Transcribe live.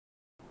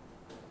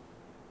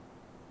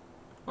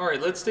All right,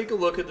 let's take a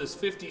look at this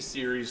 50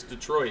 series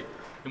Detroit.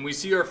 And we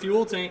see our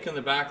fuel tank in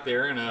the back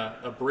there and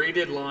a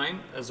braided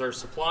line as our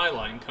supply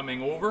line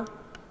coming over,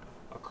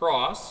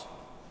 across,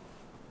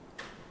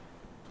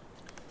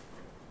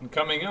 and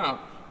coming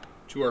up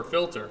to our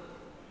filter.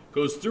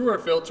 Goes through our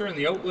filter, and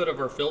the outlet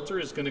of our filter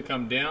is going to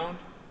come down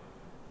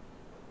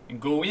and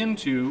go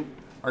into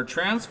our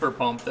transfer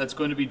pump that's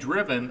going to be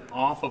driven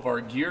off of our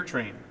gear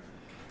train.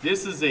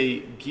 This is a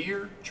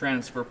gear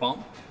transfer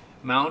pump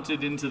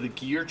mounted into the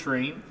gear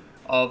train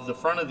of the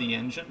front of the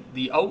engine.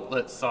 The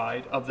outlet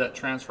side of that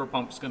transfer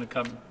pump is going to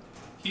come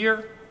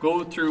here,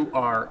 go through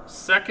our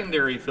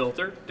secondary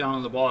filter down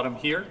on the bottom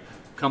here,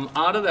 come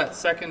out of that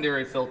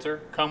secondary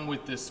filter, come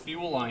with this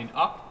fuel line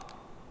up,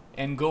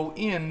 and go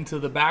into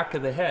the back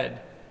of the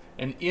head.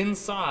 And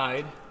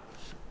inside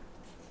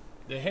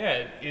the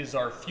head is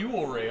our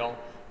fuel rail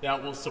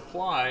that will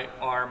supply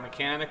our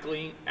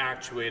mechanically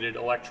actuated,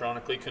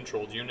 electronically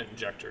controlled unit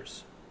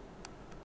injectors.